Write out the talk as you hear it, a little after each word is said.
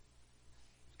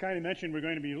Kylie mentioned we're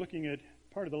going to be looking at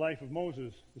part of the life of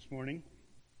Moses this morning,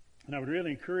 and I would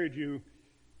really encourage you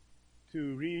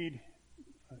to read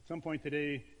at some point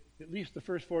today at least the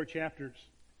first 4 chapters.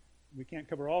 We can't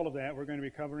cover all of that. We're going to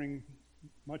be covering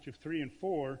much of 3 and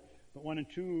 4, but 1 and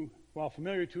 2, while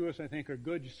familiar to us, I think are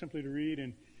good just simply to read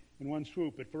in one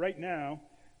swoop. But for right now,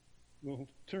 we'll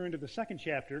turn to the 2nd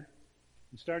chapter,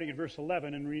 and starting at verse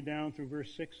 11 and read down through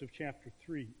verse 6 of chapter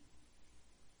 3.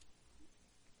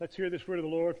 Let's hear this word of the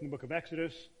Lord from the book of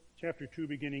Exodus, chapter 2,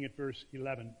 beginning at verse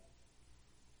 11.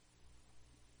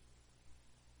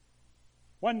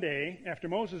 One day, after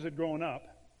Moses had grown up,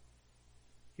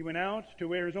 he went out to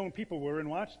where his own people were and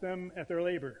watched them at their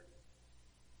labor.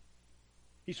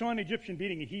 He saw an Egyptian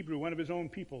beating a Hebrew, one of his own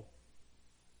people.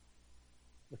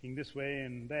 Looking this way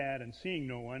and that and seeing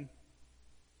no one,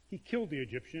 he killed the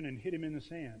Egyptian and hid him in the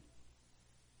sand.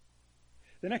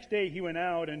 The next day he went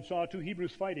out and saw 2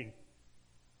 Hebrews fighting.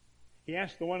 He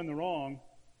asked the one in the wrong,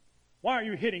 "Why are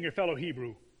you hitting your fellow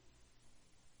Hebrew?"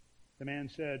 The man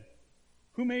said,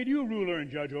 "Who made you ruler and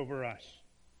judge over us?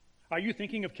 Are you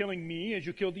thinking of killing me as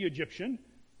you killed the Egyptian?"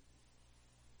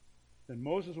 Then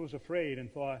Moses was afraid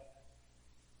and thought,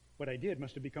 "What I did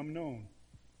must have become known."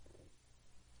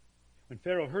 When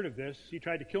Pharaoh heard of this, he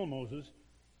tried to kill Moses,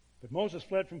 but Moses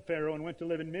fled from Pharaoh and went to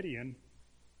live in Midian,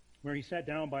 where he sat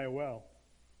down by a well.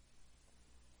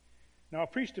 Now a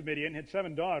priest of Midian had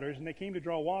 7 daughters, and they came to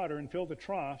draw water and fill the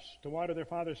troughs to water their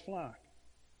father's flock.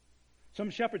 Some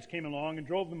shepherds came along and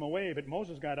drove them away, but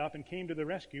Moses got up and came to the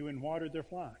rescue and watered their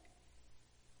flock.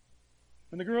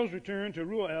 When the girls returned to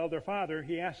Reuel, their father,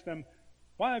 he asked them,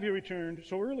 "Why have you returned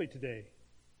so early today?"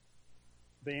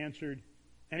 They answered,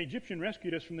 "An Egyptian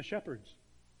rescued us from the shepherds.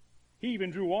 He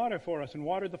even drew water for us and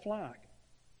watered the flock."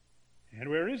 "And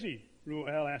where is he?"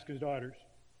 Reuel asked his daughters.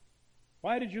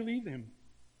 "Why did you leave him?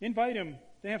 Invite him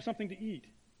to have something to eat."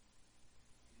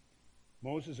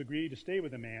 Moses agreed to stay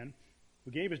with the man, who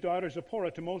gave his daughter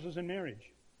Zipporah to Moses in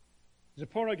marriage.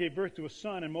 Zipporah gave birth to a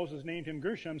son, and Moses named him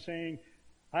Gershom, saying,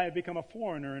 "I have become a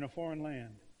foreigner in a foreign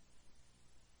land."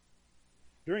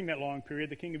 During that long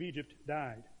period, the king of Egypt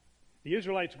died. The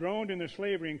Israelites groaned in their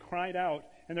slavery and cried out,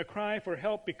 and their cry for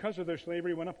help because of their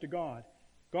slavery went up to God.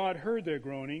 God heard their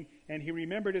groaning, and he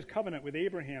remembered his covenant with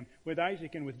Abraham, with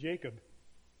Isaac, and with Jacob.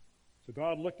 So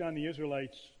God looked on the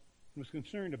Israelites and was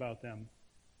concerned about them.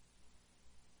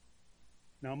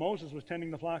 Now Moses was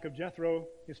tending the flock of Jethro,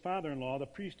 his father-in-law, the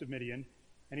priest of Midian,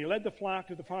 and he led the flock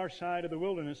to the far side of the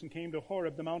wilderness and came to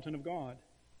Horeb, the mountain of God.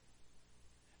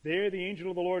 There the angel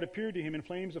of the Lord appeared to him in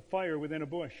flames of fire within a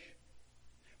bush.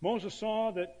 Moses saw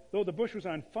that though the bush was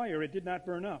on fire, it did not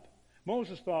burn up.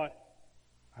 Moses thought,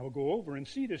 "I will go over and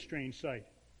see this strange sight,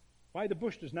 why the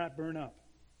bush does not burn up."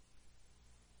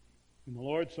 When the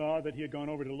Lord saw that he had gone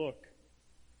over to look,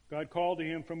 God called to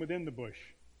him from within the bush,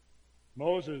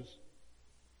 "Moses,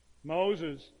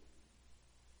 Moses."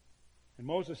 And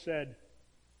Moses said,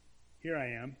 "Here I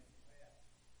am."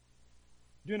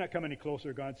 "Do not come any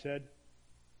closer," God said.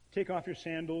 "Take off your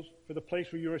sandals, for the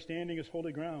place where you are standing is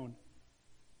holy ground."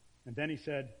 And then he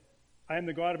said, "I am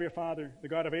the God of your father, the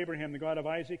God of Abraham, the God of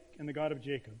Isaac, and the God of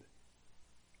Jacob."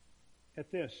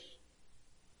 At this,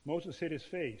 Moses hid his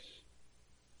face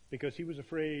because he was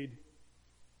afraid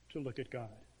to look at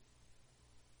God.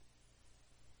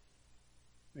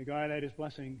 May God add his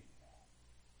blessing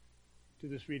to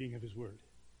this reading of his word.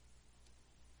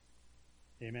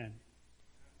 Amen.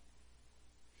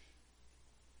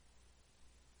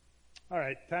 All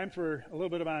right, time for a little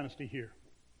bit of honesty here.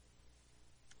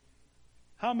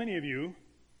 How many of you,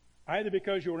 either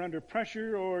because you were under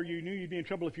pressure or you knew you'd be in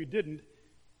trouble if you didn't,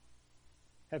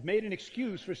 have made an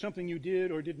excuse for something you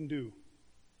did or didn't do?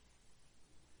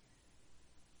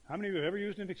 How many of you have ever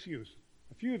used an excuse?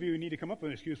 A few of you need to come up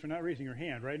with an excuse for not raising your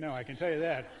hand right now, I can tell you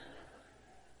that.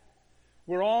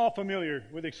 We're all familiar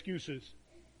with excuses.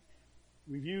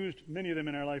 We've used many of them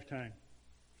in our lifetime.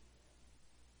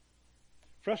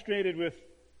 Frustrated with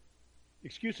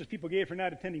excuses people gave for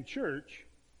not attending church,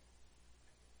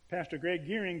 Pastor Greg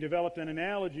Gearing developed an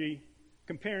analogy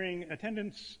comparing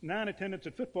non-attendance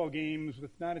at football games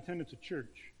with non-attendance at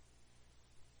church.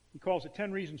 He calls it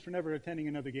 10 reasons for never attending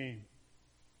another game.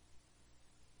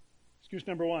 Excuse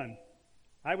number 1,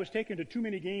 I was taken to too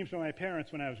many games by my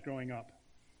parents when I was growing up.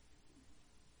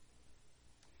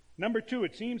 Number 2,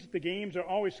 it seems that the games are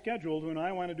always scheduled when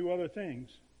I want to do other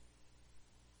things.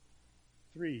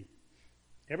 3,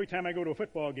 every time I go to a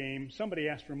football game, somebody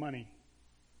asks for money.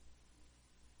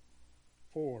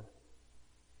 4,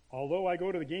 although I go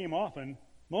to the game often,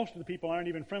 most of the people aren't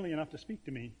even friendly enough to speak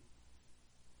to me.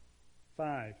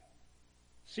 5,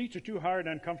 seats are too hard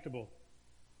and uncomfortable.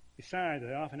 Besides,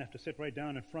 I often have to sit right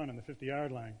down in front on the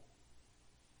 50-yard line.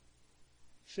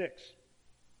 6,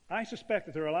 I suspect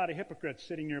that there are a lot of hypocrites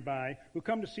sitting nearby who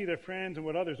come to see their friends and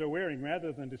what others are wearing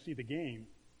rather than to see the game.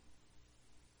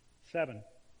 7,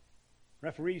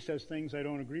 referee says things I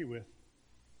don't agree with.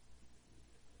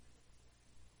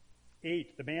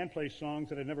 8, the band plays songs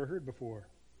that I've never heard before.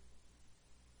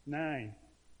 9,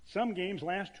 some games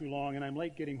last too long and I'm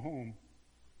late getting home.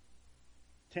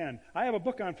 10, I have a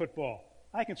book on football.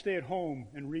 I can stay at home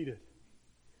and read it.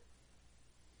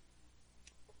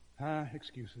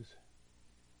 Excuses.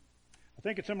 I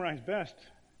think it summarized best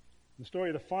the story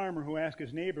of the farmer who asked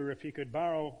his neighbor if he could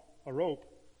borrow a rope.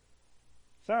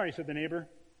 Sorry, said the neighbor,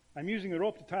 I'm using the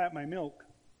rope to tie up my milk.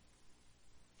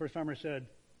 First farmer said,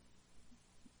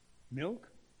 milk?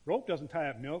 Rope doesn't tie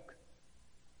up milk.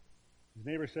 His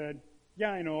neighbor said,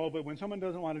 yeah, I know, but when someone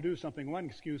doesn't want to do something, one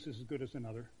excuse is as good as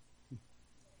another.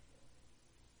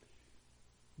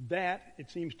 That, it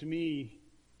seems to me,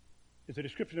 is a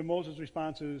description of Moses'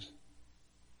 responses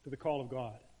to the call of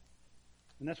God.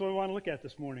 And that's what we want to look at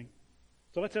this morning.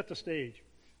 So let's set the stage.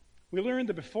 We learned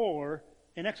the before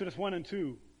in Exodus 1 and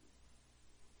 2.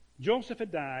 Joseph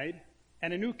had died,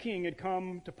 and a new king had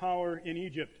come to power in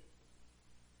Egypt.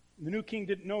 The new king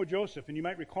didn't know Joseph, and you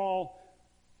might recall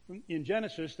in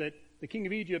Genesis that the king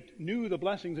of Egypt knew the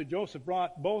blessings that Joseph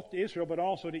brought both to Israel but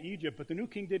also to Egypt, but the new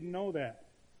king didn't know that.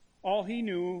 All he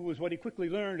knew was what he quickly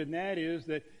learned, and that is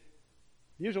that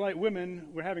the Israelite women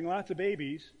were having lots of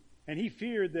babies, and he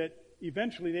feared that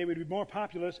eventually they would be more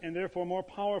populous and therefore more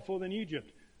powerful than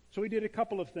Egypt. So he did a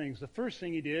couple of things. The first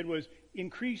thing he did was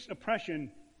increase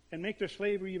oppression and make their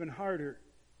slavery even harder.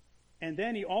 And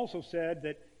then he also said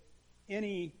that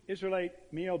any Israelite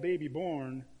male baby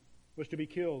born was to be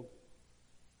killed.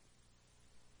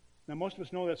 Now, most of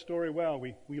us know that story well.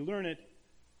 We learn it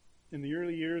in the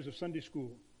early years of Sunday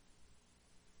school.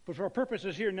 But for our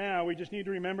purposes here now, we just need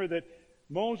to remember that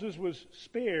Moses was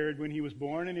spared when he was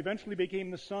born and eventually became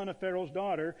the son of Pharaoh's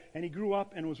daughter, and he grew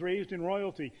up and was raised in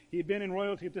royalty. He had been in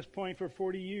royalty at this point for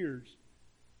 40 years.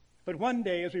 But one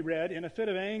day, as we read, in a fit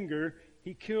of anger,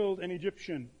 he killed an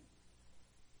Egyptian.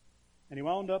 And he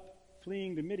wound up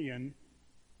fleeing to Midian,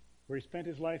 where he spent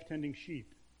his life tending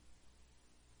sheep.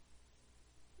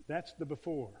 That's the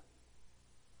before.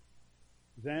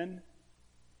 Then,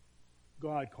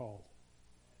 God called.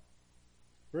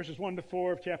 Verses 1 to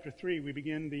 4 of chapter 3, we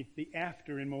begin the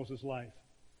after in Moses' life.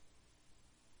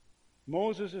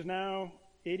 Moses is now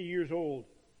 80 years old,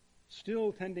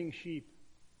 still tending sheep.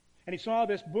 And he saw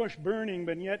this bush burning,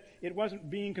 but yet it wasn't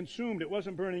being consumed. It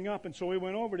wasn't burning up, and so he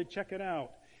went over to check it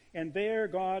out. And there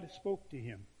God spoke to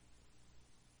him.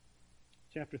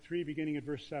 Chapter 3, beginning at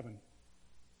verse 7.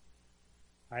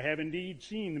 I have indeed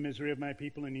seen the misery of my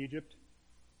people in Egypt.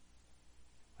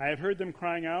 I have heard them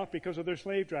crying out because of their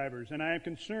slave drivers, and I am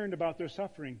concerned about their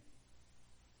suffering.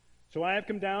 So I have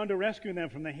come down to rescue them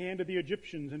from the hand of the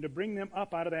Egyptians and to bring them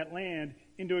up out of that land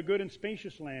into a good and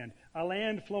spacious land, a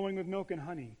land flowing with milk and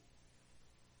honey.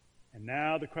 And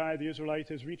now the cry of the Israelites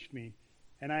has reached me,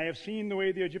 and I have seen the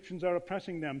way the Egyptians are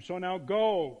oppressing them. So now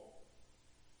go.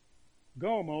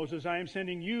 Go, Moses, I am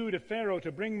sending you to Pharaoh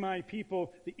to bring my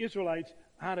people, the Israelites,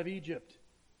 out of Egypt.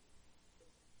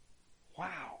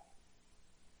 Wow.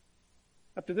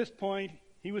 Up to this point,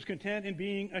 he was content in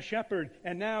being a shepherd,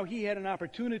 and now he had an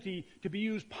opportunity to be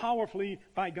used powerfully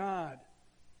by God.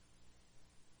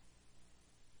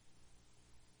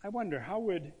 I wonder, how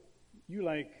would you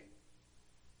like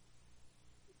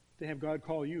to have God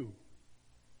call you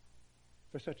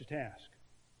for such a task?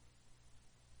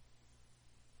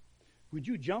 Would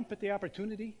you jump at the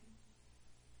opportunity?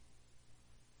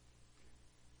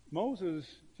 Moses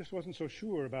just wasn't so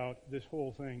sure about this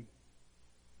whole thing.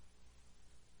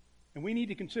 And we need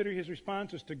to consider his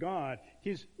responses to God,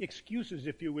 his excuses,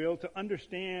 if you will, to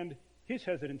understand his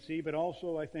hesitancy, but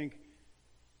also, I think,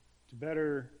 to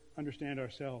better understand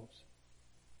ourselves.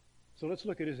 So let's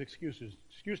look at his excuses.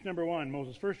 Excuse number 1,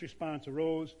 Moses' first response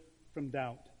arose from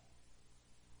doubt.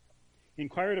 He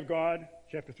inquired of God,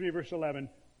 chapter 3, verse 11,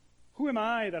 who am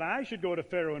I that I should go to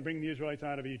Pharaoh and bring the Israelites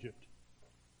out of Egypt?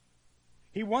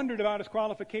 He wondered about his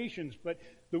qualifications, but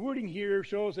the wording here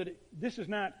shows that this is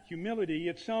not humility,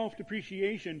 it's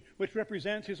self-depreciation, which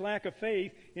represents his lack of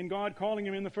faith in God calling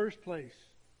him in the first place.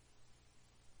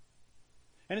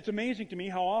 And it's amazing to me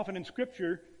how often in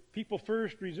Scripture people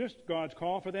first resist God's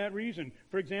call for that reason.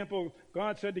 For example,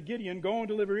 God said to Gideon, go and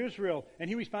deliver Israel. And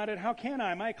he responded, how can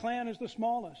I? My clan is the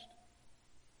smallest.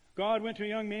 God went to a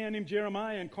young man named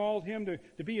Jeremiah and called him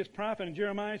to be his prophet. And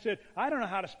Jeremiah said, I don't know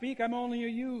how to speak, I'm only a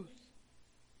youth.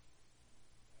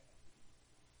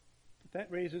 That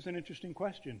raises an interesting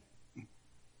question.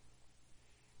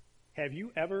 Have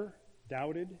you ever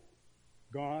doubted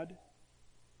God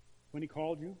when He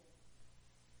called you?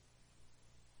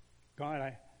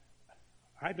 God,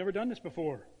 I've never done this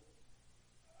before.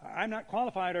 I'm not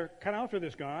qualified or cut out for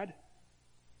this, God.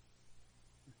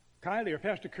 Kylie or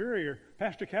Pastor Curry or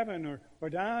Pastor Kevin or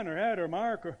Don or Ed or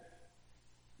Mark,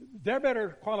 they're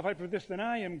better qualified for this than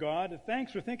I am, God.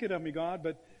 Thanks for thinking of me, God,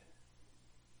 but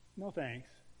no thanks.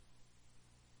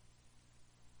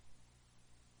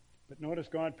 But notice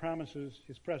God promises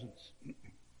His presence.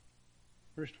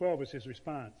 Verse 12 is His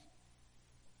response.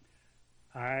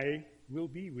 I will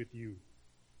be with you.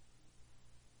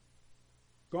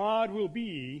 God will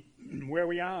be where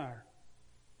we are.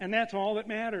 And that's all that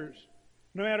matters.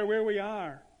 No matter where we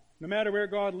are, no matter where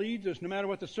God leads us, no matter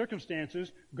what the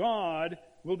circumstances, God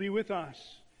will be with us.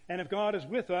 And if God is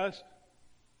with us,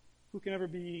 who can ever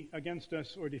be against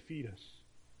us or defeat us?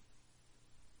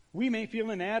 We may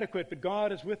feel inadequate, but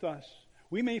God is with us.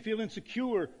 We may feel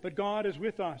insecure, but God is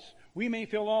with us. We may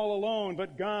feel all alone,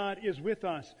 but God is with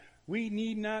us. We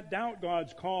need not doubt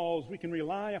God's calls. We can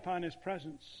rely upon His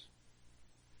presence.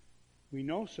 We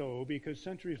know so because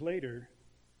centuries later,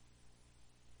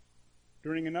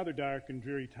 during another dark and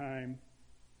dreary time,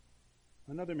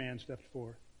 another man stepped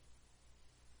forth.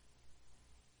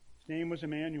 His name was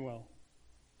Emmanuel,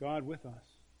 God with us.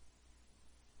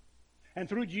 And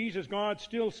through Jesus, God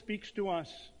still speaks to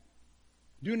us.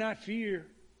 Do not fear.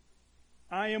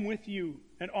 I am with you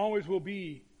and always will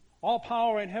be. All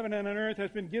power in heaven and on earth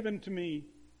has been given to me.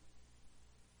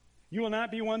 You will not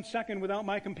be 1 second without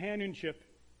my companionship.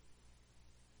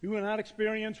 You will not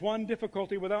experience one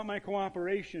difficulty without my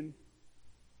cooperation.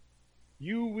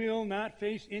 You will not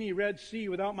face any Red Sea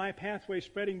without my pathway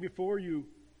spreading before you.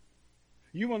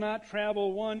 You will not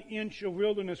travel 1 inch of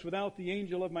wilderness without the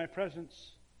angel of my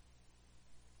presence.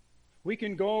 We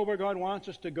can go where God wants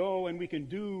us to go, and we can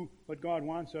do what God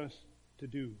wants us to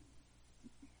do.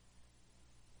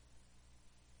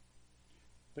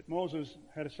 But Moses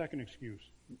had a second excuse.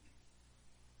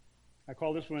 I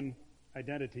call this one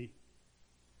identity.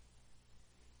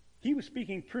 He was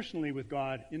speaking personally with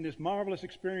God in this marvelous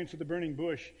experience of the burning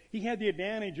bush. He had the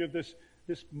advantage of this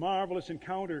marvelous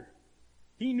encounter.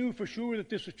 He knew for sure that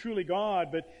this was truly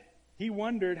God, but he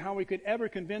wondered how he could ever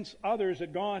convince others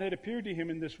that God had appeared to him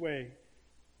in this way.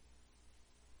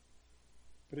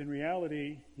 But in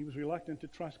reality, he was reluctant to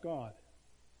trust God.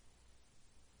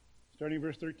 Starting in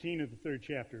verse 13 of the 3rd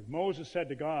chapter, Moses said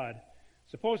to God,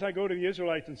 "Suppose I go to the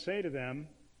Israelites and say to them,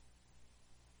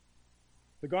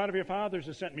 'The God of your fathers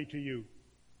has sent me to you.'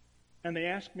 And they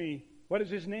ask me, 'What is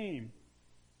His name?'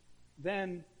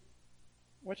 Then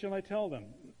what shall I tell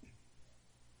them?"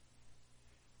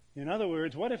 In other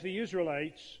words, what if the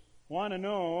Israelites want to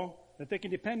know that they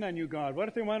can depend on you, God? What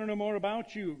if they want to know more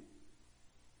about you?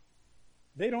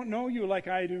 They don't know you like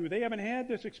I do. They haven't had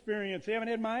this experience. They haven't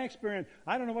had my experience.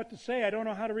 I don't know what to say. I don't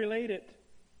know how to relate it.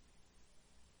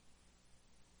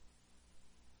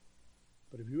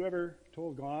 But have you ever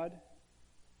told God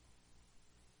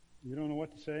you don't know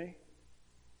what to say?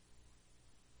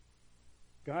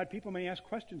 God, people may ask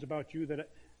questions about you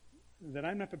that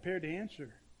I'm not prepared to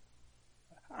answer.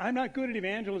 I'm not good at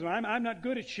evangelism. I'm not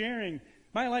good at sharing.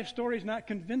 My life story is not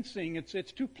convincing.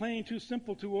 It's too plain, too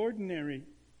simple, too ordinary.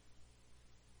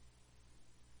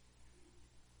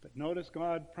 But notice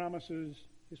God promises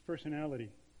His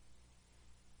personality.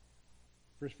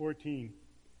 Verse 14.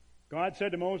 God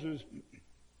said to Moses,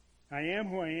 "I am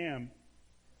who I am.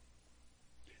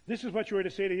 This is what you are to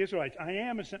say to the Israelites. I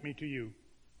am has sent me to you."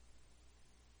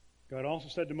 God also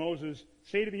said to Moses,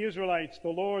 "Say to the Israelites, the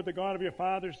Lord, the God of your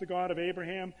fathers, the God of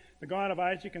Abraham, the God of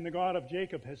Isaac, and the God of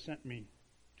Jacob has sent me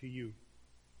to you."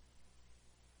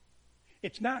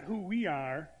 It's not who we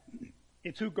are,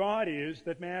 it's who God is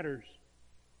that matters.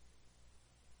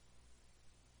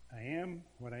 I am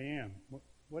what I am.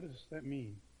 What does that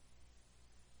mean?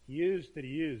 He is that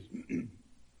He is.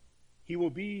 He will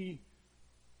be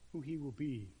who He will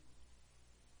be.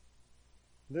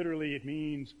 Literally, it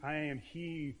means I am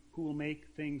He who will make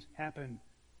things happen.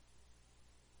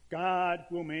 God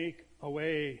will make a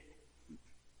way.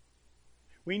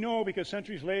 We know because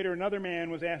centuries later another man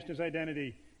was asked his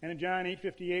identity. And in John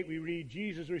 8:58 we read,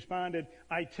 Jesus responded,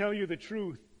 "I tell you the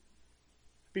truth.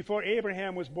 Before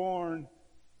Abraham was born,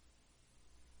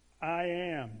 I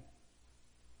am."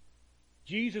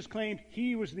 Jesus claimed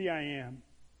He was the I am,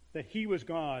 that He was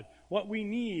God. What we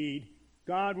need,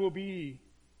 God will be.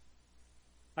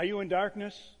 Are you in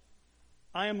darkness?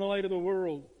 I am the light of the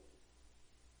world.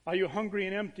 Are you hungry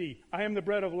and empty? I am the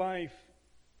bread of life.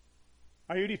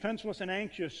 Are you defenseless and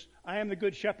anxious? I am the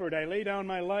good shepherd. I lay down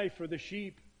my life for the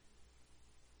sheep.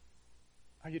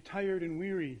 Are you tired and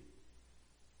weary?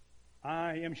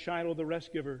 I am Shiloh the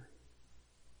Rescuer.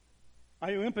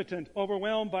 Are you impotent,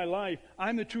 overwhelmed by life?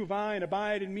 I'm the true vine.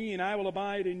 Abide in me, and I will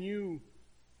abide in you.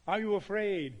 Are you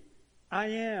afraid? I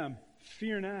am.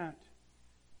 Fear not.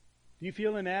 Do you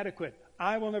feel inadequate?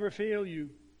 I will never fail you.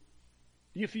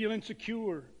 Do you feel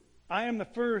insecure? I am the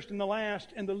first and the last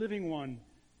and the living one.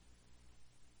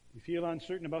 Do you feel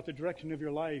uncertain about the direction of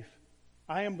your life?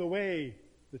 I am the way,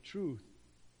 the truth,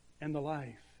 and the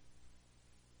life.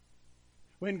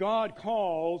 When God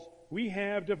calls, we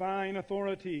have divine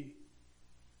authority.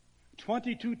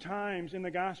 22 times in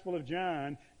the Gospel of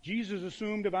John, Jesus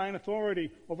assumed divine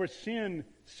authority over sin,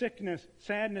 sickness,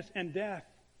 sadness, and death.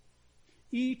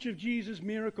 Each of Jesus'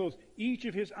 miracles, each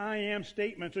of his I am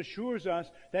statements assures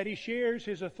us that he shares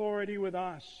his authority with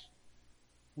us.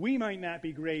 We might not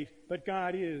be great, but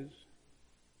God is.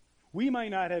 We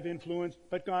might not have influence,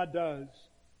 but God does.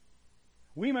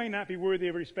 We might not be worthy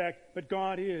of respect, but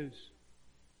God is.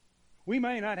 We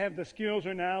might not have the skills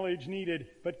or knowledge needed,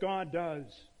 but God does.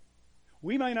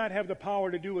 We might not have the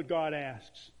power to do what God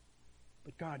asks,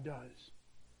 but God does.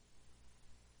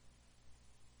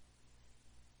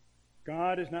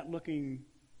 God is not looking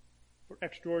for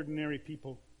extraordinary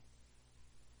people.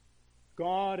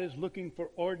 God is looking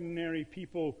for ordinary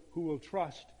people who will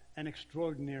trust an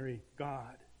extraordinary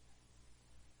God.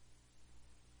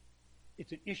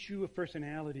 It's an issue of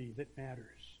personality that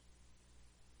matters.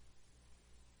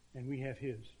 And we have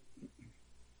his.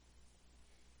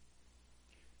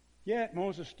 Yet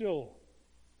Moses still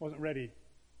wasn't ready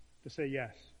to say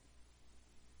yes.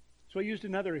 So he used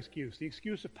another excuse, the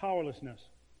excuse of powerlessness.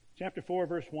 Chapter 4,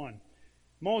 verse 1.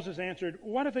 Moses answered,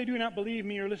 "What if they do not believe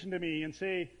me or listen to me and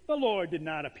say, 'The Lord did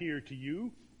not appear to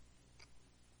you'?"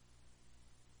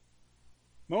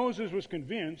 Moses was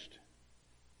convinced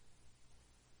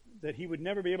that he would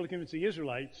never be able to convince the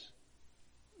Israelites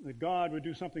that God would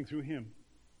do something through him.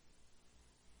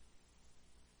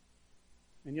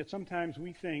 And yet sometimes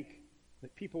we think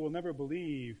that people will never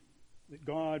believe that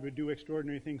God would do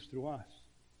extraordinary things through us.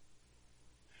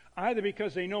 Either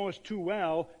because they know us too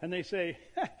well and they say,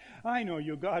 "I know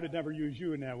you, God would never use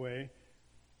you in that way,"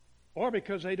 or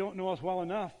because they don't know us well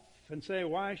enough and say,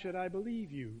 "Why should I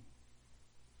believe you?"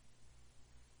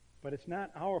 But it's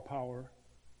not our power,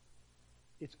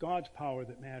 it's God's power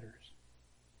that matters.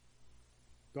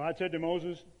 God said to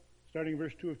Moses, starting in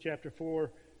verse 2 of chapter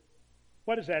 4,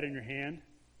 "What is that in your hand?"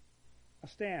 "A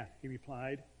staff," he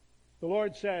replied. The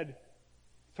Lord said,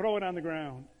 "Throw it on the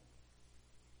ground."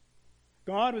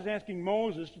 God was asking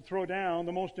Moses to throw down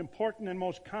the most important and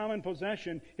most common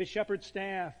possession, his shepherd's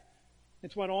staff.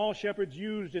 It's what all shepherds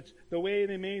used. It's the way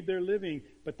they made their living.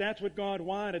 But that's what God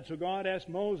wanted, so God asked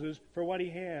Moses for what he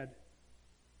had.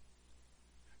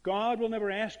 God will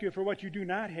never ask you for what you do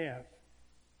not have.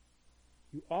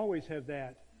 You always have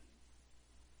that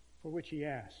for which he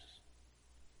asks.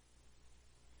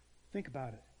 Think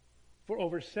about it. For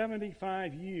over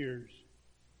 75 years,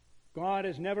 God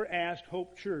has never asked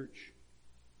Hope Church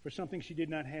for something she did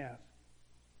not have.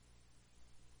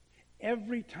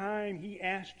 Every time he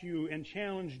asked you and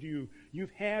challenged you,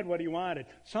 you've had what he wanted.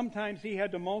 Sometimes he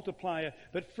had to multiply it,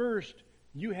 but first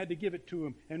you had to give it to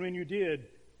him. And when you did,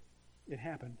 it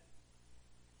happened.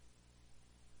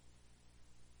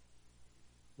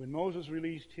 When Moses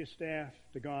released his staff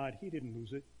to God, he didn't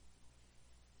lose it.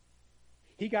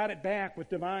 He got it back with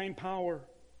divine power.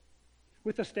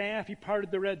 With the staff, he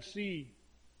parted the Red Sea.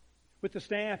 With the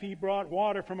staff, he brought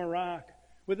water from a rock.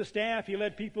 With the staff, he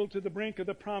led people to the brink of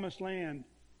the promised land.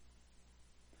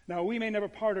 Now, we may never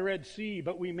part a Red Sea,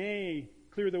 but we may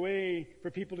clear the way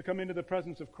for people to come into the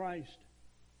presence of Christ.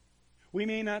 We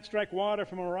may not strike water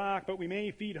from a rock, but we may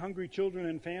feed hungry children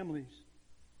and families.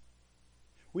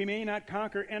 We may not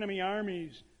conquer enemy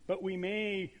armies, but we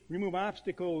may remove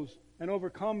obstacles and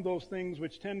overcome those things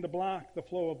which tend to block the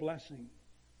flow of blessing.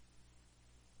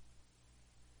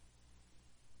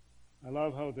 I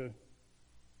love how the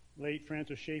late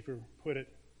Francis Schaeffer put it.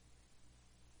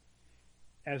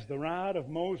 As the rod of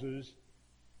Moses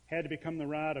had to become the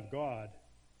rod of God,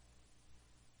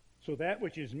 so that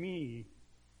which is me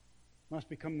must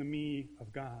become the me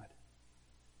of God.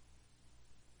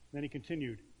 Then he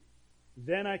continued,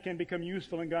 "Then I can become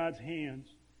useful in God's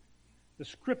hands. The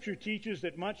Scripture teaches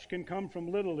that much can come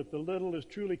from little if the little is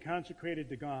truly consecrated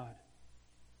to God.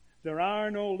 There are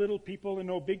no little people and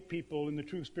no big people in the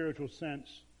true spiritual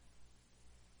sense,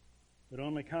 but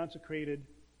only consecrated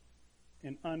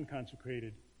and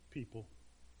unconsecrated people."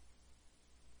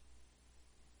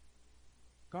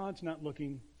 God's not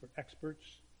looking for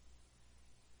experts.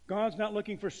 God's not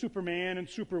looking for Superman and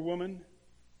Superwoman.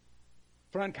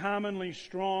 For uncommonly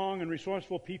strong and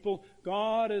resourceful people,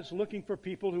 God is looking for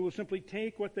people who will simply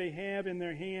take what they have in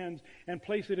their hands and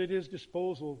place it at His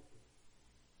disposal.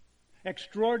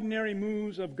 Extraordinary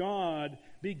moves of God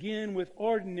begin with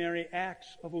ordinary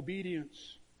acts of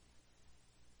obedience.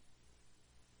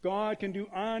 God can do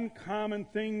uncommon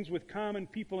things with common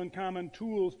people and common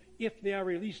tools if they are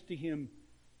released to Him.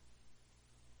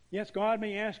 Yes, God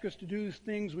may ask us to do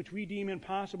things which we deem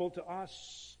impossible to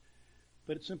us,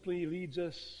 but it simply leads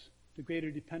us to greater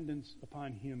dependence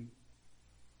upon Him.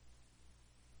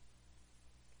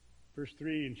 Verse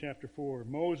 3 in chapter 4,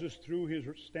 Moses threw his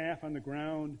staff on the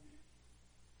ground.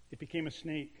 It became a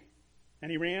snake,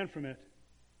 and he ran from it.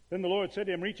 Then the Lord said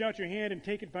to him, "Reach out your hand and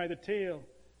take it by the tail."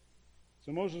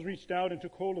 So Moses reached out and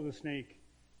took hold of the snake,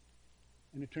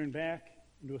 and it turned back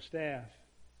into a staff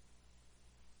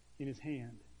in his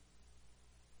hand.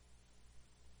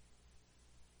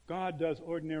 God does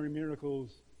ordinary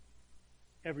miracles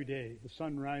every day. The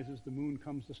sun rises, the moon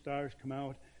comes, the stars come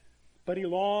out. But He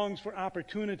longs for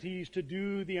opportunities to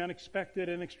do the unexpected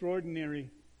and extraordinary.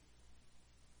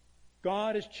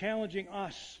 God is challenging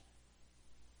us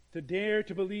to dare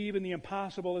to believe in the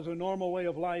impossible as a normal way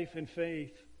of life and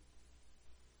faith.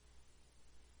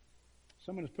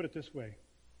 Someone has put it this way: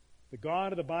 the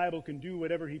God of the Bible can do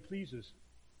whatever He pleases.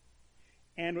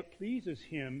 And what pleases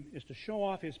Him is to show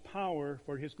off His power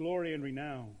for His glory and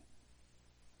renown.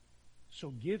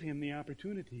 So give Him the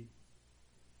opportunity.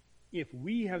 If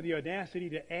we have the audacity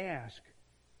to ask,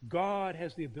 God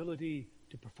has the ability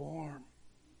to perform.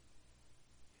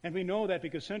 And we know that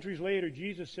because centuries later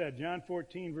Jesus said, John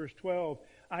 14, verse 12,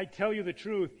 "I tell you the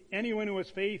truth, anyone who has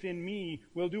faith in me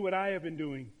will do what I have been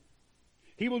doing.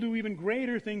 He will do even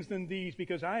greater things than these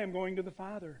because I am going to the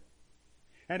Father.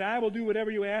 And I will do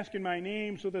whatever you ask in my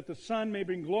name so that the Son may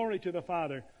bring glory to the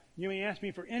Father. You may ask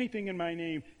me for anything in my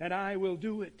name, and I will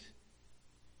do it."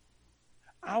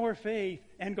 Our faith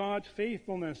and God's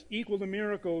faithfulness equal the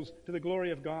miracles to the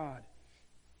glory of God.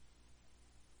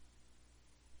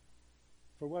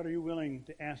 For what are you willing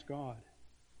to ask God?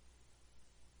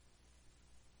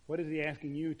 What is He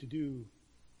asking you to do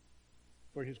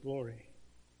for His glory?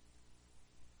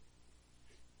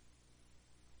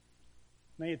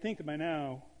 Now you'd think that by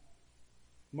now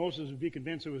Moses would be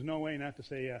convinced there was no way not to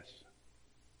say yes.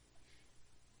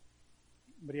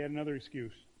 But he had another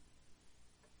excuse.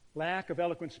 Lack of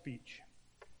eloquent speech.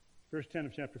 Verse 10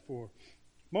 of chapter 4.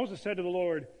 Moses said to the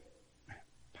Lord,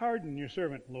 "Pardon your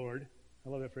servant, Lord." I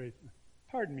love that phrase.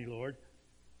 "Pardon me, Lord.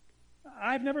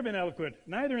 I've never been eloquent,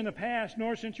 neither in the past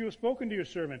nor since you have spoken to your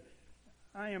servant.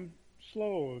 I am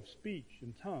slow of speech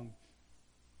and tongue."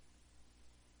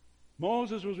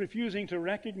 Moses was refusing to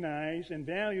recognize and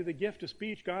value the gift of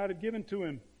speech God had given to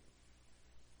him.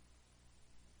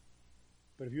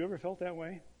 But have you ever felt that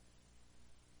way?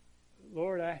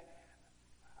 Lord, I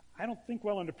don't think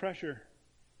well under pressure.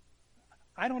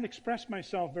 I don't express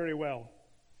myself very well.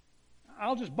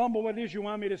 I'll just bumble what it is you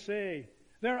want me to say.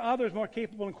 There are others more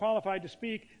capable and qualified to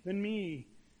speak than me.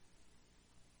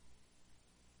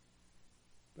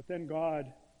 But then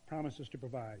God promises to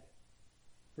provide.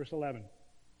 Verse 11.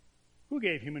 Who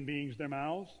gave human beings their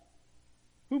mouths?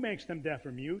 Who makes them deaf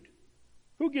or mute?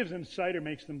 Who gives them sight or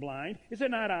makes them blind? Is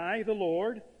it not I, the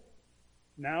Lord?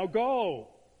 Now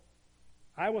go.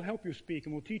 I will help you speak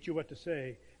and will teach you what to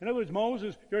say. In other words,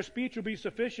 Moses, your speech will be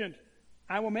sufficient.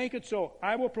 I will make it so.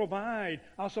 I will provide.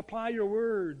 I'll supply your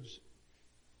words.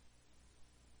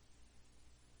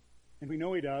 And we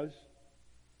know He does,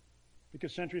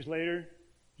 because centuries later,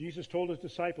 Jesus told His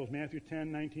disciples, Matthew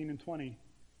 10, 19, and 20,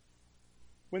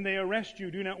 "When they arrest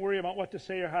you, do not worry about what to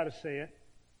say or how to say it.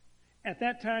 At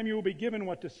that time you will be given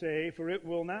what to say, for it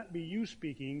will not be you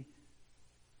speaking,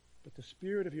 but the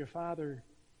Spirit of your Father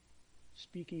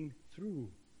speaking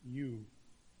through you."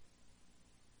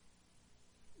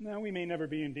 Now, we may never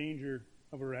be in danger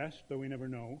of arrest, though we never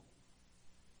know.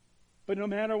 But no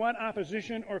matter what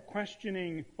opposition or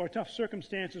questioning or tough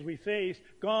circumstances we face,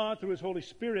 God, through His Holy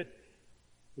Spirit,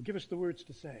 will give us the words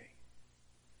to say.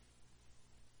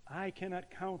 I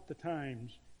cannot count the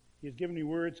times He has given me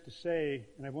words to say,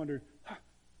 and I've wondered,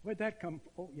 where'd that come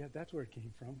from? Oh, yeah, that's where it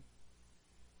came from.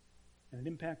 And it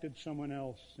impacted someone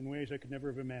else in ways I could never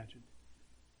have imagined.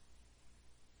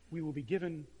 We will be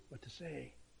given what to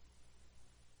say.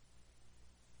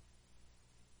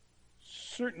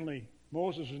 Certainly,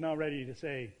 Moses was now ready to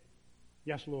say,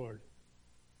 "Yes, Lord."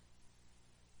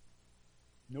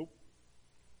 Nope.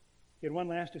 He had one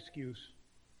last excuse,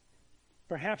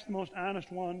 perhaps the most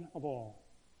honest one of all.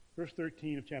 Verse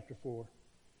 13 of chapter 4.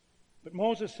 But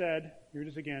Moses said, here it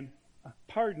is again,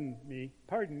 "Pardon me,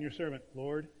 pardon your servant,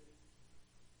 Lord.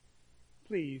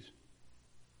 Please,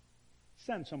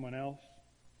 Send someone else.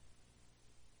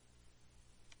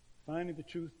 Finally, the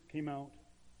truth came out.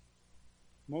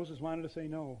 Moses wanted to say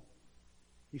no.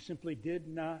 He simply did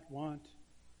not want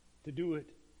to do it.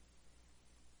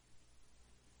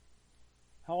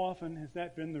 How often has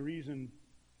that been the reason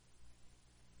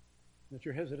that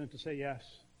you're hesitant to say yes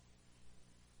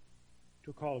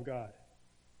to a call of God?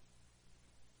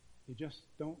 You just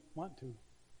don't want to.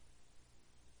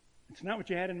 It's not what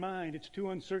you had in mind. It's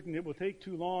too uncertain. It will take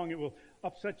too long. It will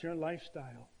upset your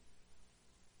lifestyle.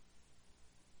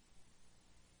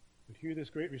 But hear this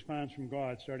great response from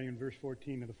God starting in verse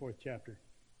 14 of the 4th chapter.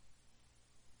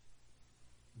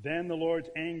 Then the Lord's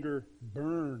anger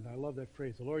burned. I love that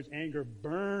phrase. The Lord's anger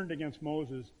burned against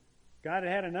Moses. God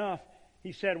had had enough.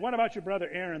 He said, what about your brother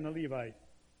Aaron the Levite?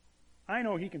 I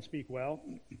know he can speak well.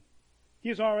 He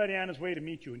is already on his way to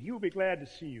meet you, and he will be glad to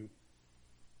see you.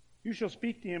 You shall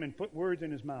speak to him and put words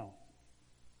in his mouth.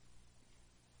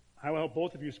 I will help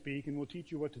both of you speak and will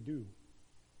teach you what to do.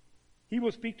 He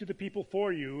will speak to the people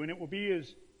for you, and it will be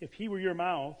as if he were your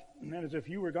mouth, and that is if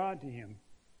you were God to him.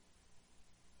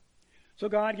 So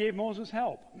God gave Moses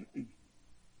help.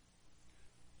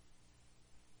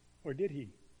 Or did he?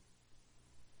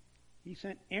 He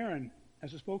sent Aaron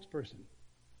as a spokesperson.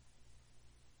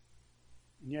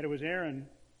 And yet it was Aaron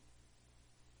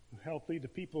who helped lead the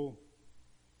people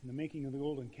in the making of the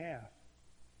golden calf,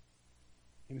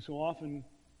 and who so often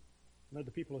led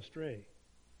the people astray.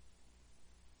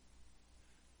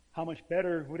 How much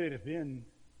better would it have been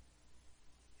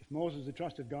if Moses had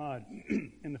trusted God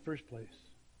in the first place?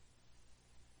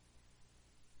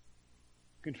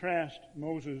 Contrast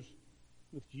Moses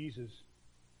with Jesus.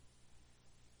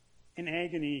 In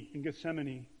agony in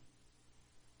Gethsemane,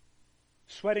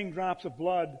 sweating drops of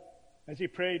blood as he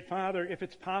prayed, Father, if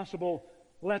it's possible,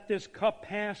 let this cup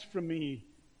pass from me.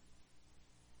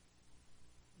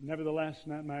 Nevertheless,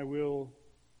 not my will,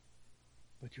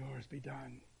 but yours be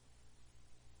done.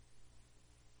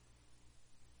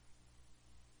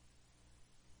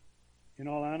 In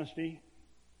all honesty,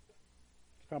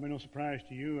 it's probably no surprise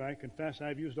to you, I confess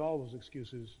I've used all those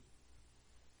excuses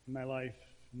in my life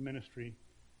and ministry.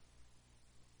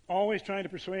 Always trying to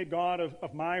persuade God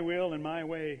of my will and my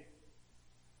way.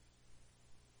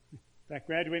 In fact,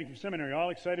 graduating from seminary, all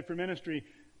excited for ministry,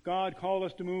 God called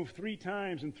us to move 3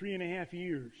 times in 3.5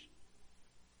 years.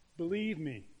 Believe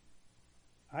me,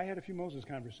 I had a few Moses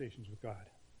conversations with God.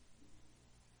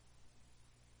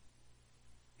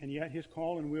 And yet his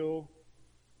call and will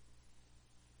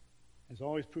has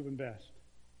always proven best.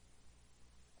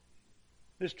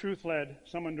 This truth led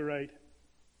someone to write,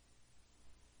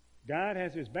 God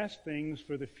has his best things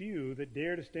for the few that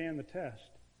dare to stand the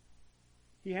test.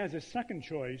 He has his second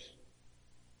choice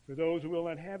for those who will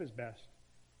not have his best.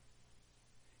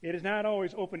 It is not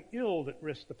always open ill that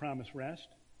risks the promised rest.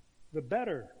 The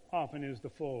better often is the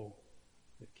foe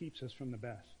that keeps us from the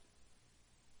best.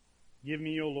 Give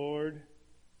me, O Lord,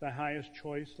 the highest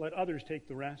choice. Let others take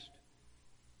the rest.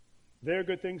 Their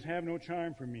good things have no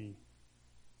charm for me,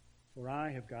 for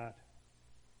I have got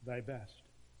thy best.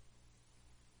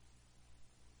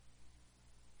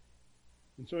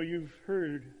 And so you've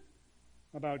heard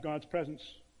about God's presence,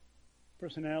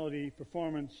 personality,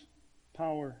 performance,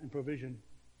 power, and provision.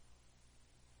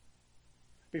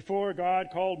 Before God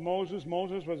called Moses,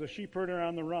 Moses was a sheep herder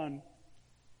on the run.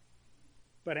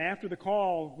 But after the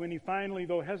call, when he finally,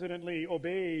 though hesitantly,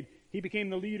 obeyed, he became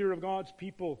the leader of God's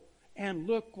people. And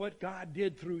look what God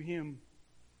did through him.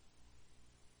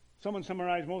 Someone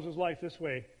summarized Moses' life this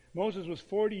way. Moses was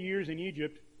 40 years in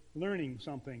Egypt learning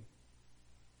something.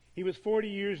 He was 40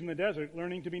 years in the desert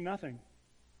learning to be nothing.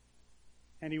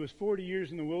 And he was 40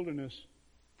 years in the wilderness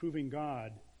proving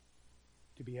God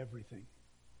to be everything.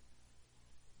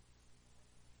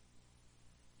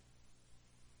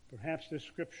 Perhaps this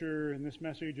scripture and this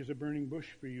message is a burning bush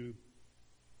for you.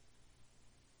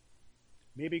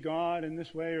 Maybe God in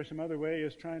this way or some other way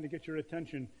is trying to get your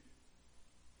attention.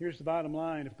 Here's the bottom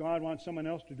line. If God wants someone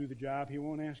else to do the job, he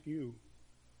won't ask you.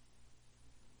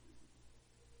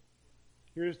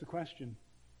 Here's the question.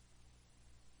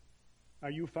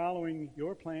 Are you following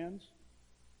your plans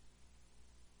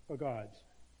or God's?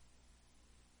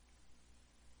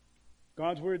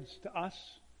 God's words to us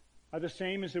are the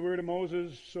same as they were to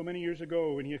Moses so many years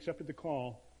ago when he accepted the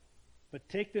call. But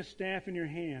take this staff in your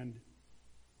hand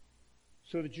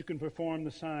so that you can perform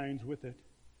the signs with it.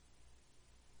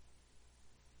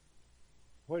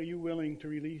 What are you willing to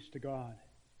release to God?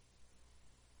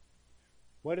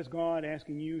 What is God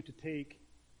asking you to take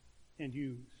and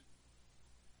use?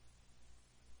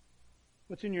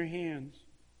 What's in your hands?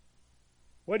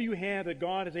 What do you have that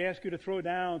God has asked you to throw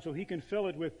down so he can fill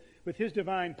it with his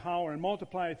divine power and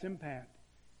multiply its impact?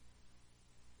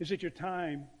 Is it your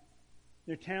time,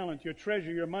 your talent, your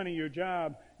treasure, your money, your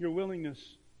job, your willingness?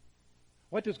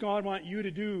 What does God want you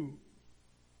to do?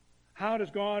 How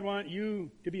does God want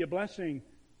you to be a blessing?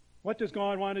 What does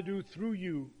God want to do through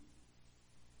you?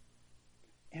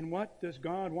 And what does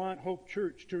God want Hope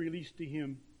Church to release to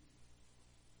Him?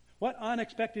 What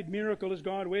unexpected miracle is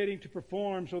God waiting to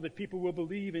perform so that people will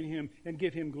believe in Him and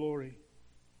give Him glory?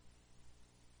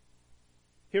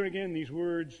 Here again, these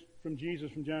words from Jesus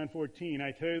from John 14.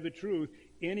 I tell you the truth,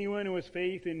 anyone who has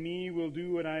faith in me will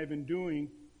do what I have been doing.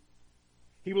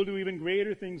 He will do even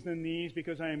greater things than these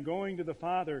because I am going to the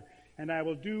Father, and I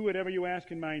will do whatever you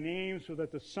ask in my name so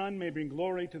that the Son may bring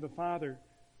glory to the Father.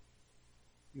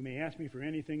 You may ask me for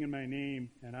anything in my name,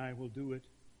 and I will do it.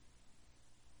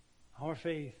 Our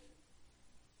faith,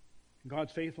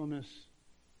 God's faithfulness,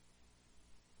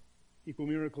 equal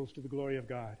miracles to the glory of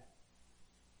God.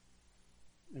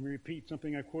 Let me repeat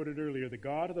something I quoted earlier. The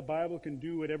God of the Bible can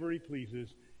do whatever He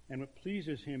pleases, and what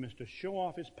pleases Him is to show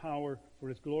off His power for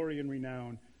His glory and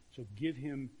renown. So give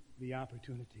Him the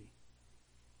opportunity.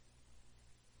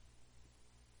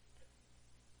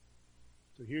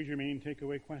 So here's your main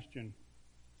takeaway question.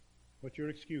 What's your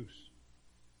excuse?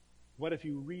 What if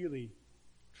you really,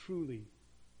 truly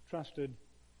trusted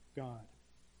God?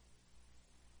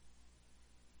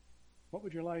 What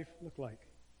would your life look like?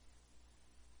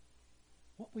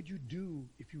 What would you do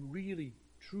if you really,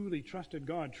 truly trusted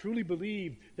God, truly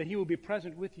believed that He will be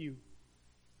present with you?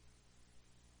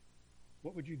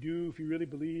 What would you do if you really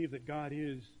believed that God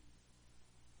is?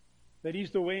 That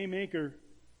He's the way maker,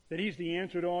 that He's the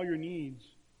answer to all your needs?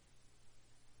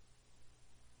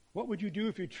 What would you do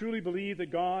if you truly believed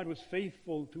that God was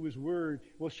faithful to His Word,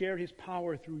 will share His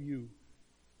power through you?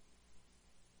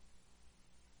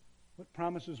 What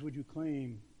promises would you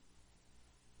claim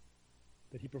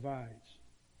that He provides?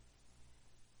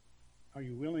 Are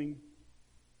you willing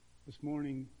this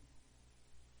morning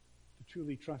to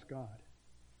truly trust God?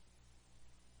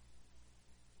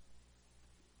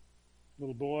 A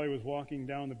little boy was walking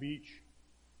down the beach,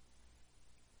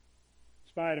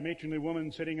 spied a matronly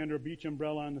woman sitting under a beach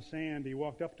umbrella on the sand. He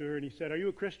walked up to her and he said, "Are you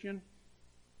a Christian?"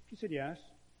 She said, "Yes."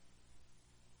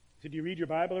 He said, "Do you read your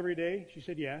Bible every day?" She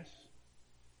said, "Yes."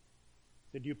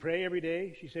 He said, "Do you pray every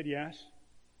day?" She said, "Yes."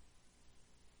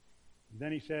 And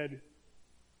then he said,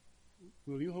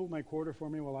 "Will you hold my quarter for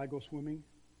me while I go swimming?"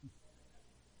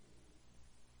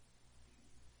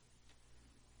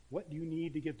 What do you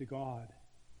need to give to God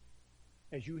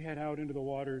as you head out into the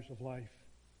waters of life?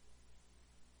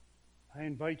 I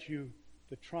invite you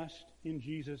to trust in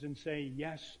Jesus and say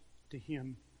yes to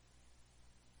Him.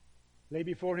 Lay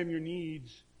before Him your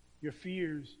needs, your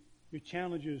fears, your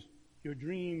challenges, your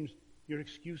dreams, your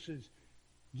excuses.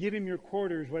 Give Him your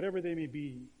quarters, whatever they may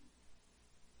be.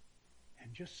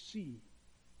 And just see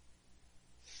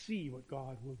what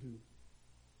God will do.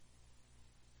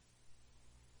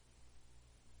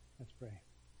 Let's pray.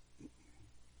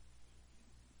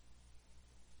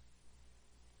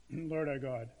 Lord our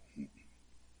God,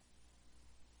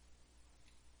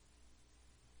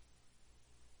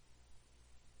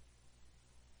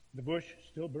 the bush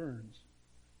still burns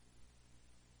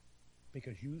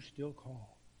because you still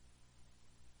call.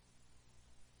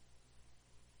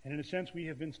 And in a sense, we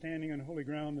have been standing on holy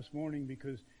ground this morning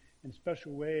because in a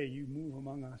special way you move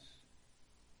among us.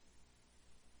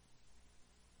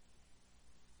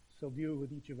 So deal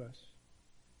with each of us.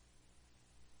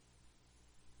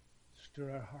 Stir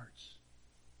our hearts.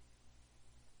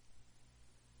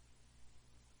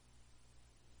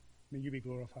 May you be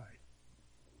glorified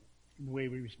in the way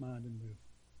we respond and live.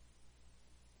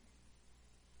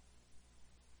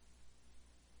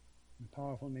 In the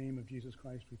powerful name of Jesus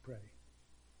Christ we pray.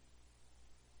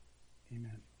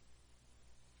 Amen.